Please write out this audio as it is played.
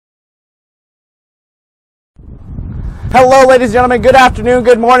Hello, ladies and gentlemen. Good afternoon,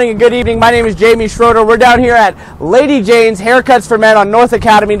 good morning, and good evening. My name is Jamie Schroeder. We're down here at Lady Jane's Haircuts for Men on North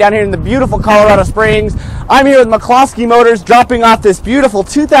Academy down here in the beautiful Colorado Springs. I'm here with McCloskey Motors dropping off this beautiful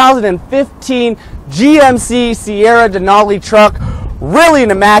 2015 GMC Sierra Denali truck. Really an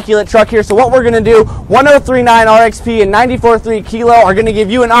immaculate truck here. So what we're going to do, 1039 RXP and 94.3 kilo are going to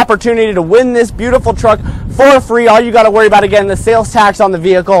give you an opportunity to win this beautiful truck for free. All you got to worry about, again, the sales tax on the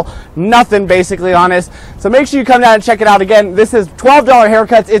vehicle. Nothing basically on this. So make sure you come down and check it out. Again, this is $12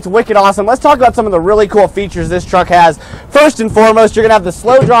 haircuts. It's wicked awesome. Let's talk about some of the really cool features this truck has. First and foremost, you're going to have the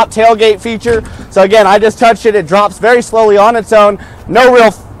slow drop tailgate feature. So again, I just touched it. It drops very slowly on its own. No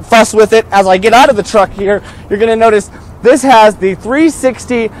real fuss with it. As I get out of the truck here, you're going to notice this has the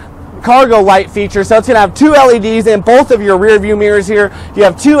 360 cargo light feature, so it's going to have two LEDs in both of your rear view mirrors here. You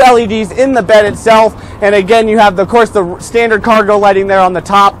have two LEDs in the bed itself, and again you have, of course, the standard cargo lighting there on the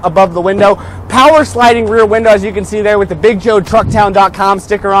top above the window. Power sliding rear window, as you can see there, with the BigJoeTrucktown.com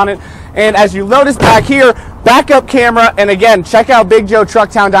sticker on it. And as you notice back here, backup camera, and again, check out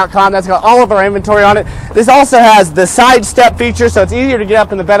BigJoeTrucktown.com. That's got all of our inventory on it. This also has the side step feature, so it's easier to get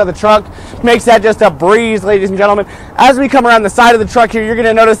up in the bed of the truck. Makes that just a breeze, ladies and gentlemen. As we come around the side of the truck here, you're going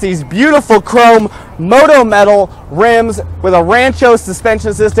to notice these beautiful chrome Moto metal rims with a Rancho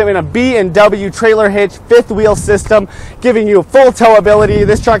suspension system and a B&W trailer hitch fifth wheel system, giving you full towability.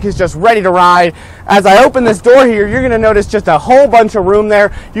 This truck is just ready to ride. As I open this door here, you're going to notice just a whole bunch of room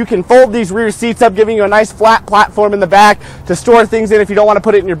there. You can fold these rear seats up, giving you a nice flat platform in the back to store things in if you don't want to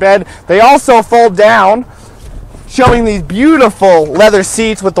put it in your bed. They also fold down, showing these beautiful leather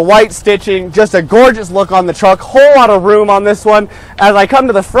seats with the white stitching. Just a gorgeous look on the truck. Whole lot of room on this one. As I come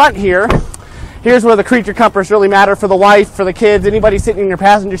to the front here, here's where the creature comforts really matter for the wife, for the kids, anybody sitting in your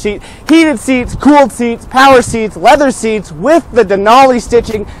passenger seat. Heated seats, cooled seats, power seats, leather seats with the Denali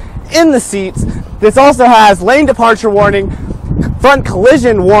stitching in the seats. This also has lane departure warning, front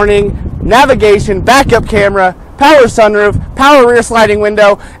collision warning, navigation, backup camera, power sunroof, power rear sliding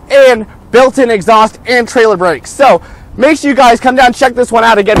window, and built-in exhaust and trailer brakes. So make sure you guys come down and check this one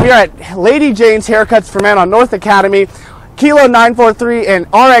out. Again, we're at Lady Jane's Haircuts for Men on North Academy. Kilo 943 and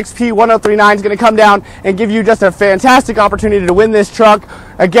RXP 1039 is going to come down and give you just a fantastic opportunity to win this truck.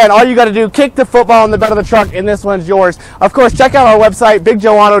 Again, all you got to do, kick the football in the bed of the truck, and this one's yours. Of course, check out our website,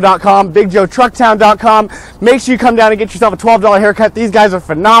 BigJoeAuto.com, BigJoeTrucktown.com. Make sure you come down and get yourself a $12 haircut. These guys are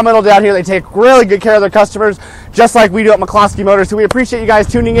phenomenal down here. They take really good care of their customers, just like we do at McCloskey Motors. So we appreciate you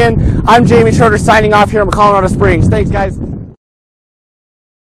guys tuning in. I'm Jamie Schroeder signing off here in Colorado Springs. Thanks, guys.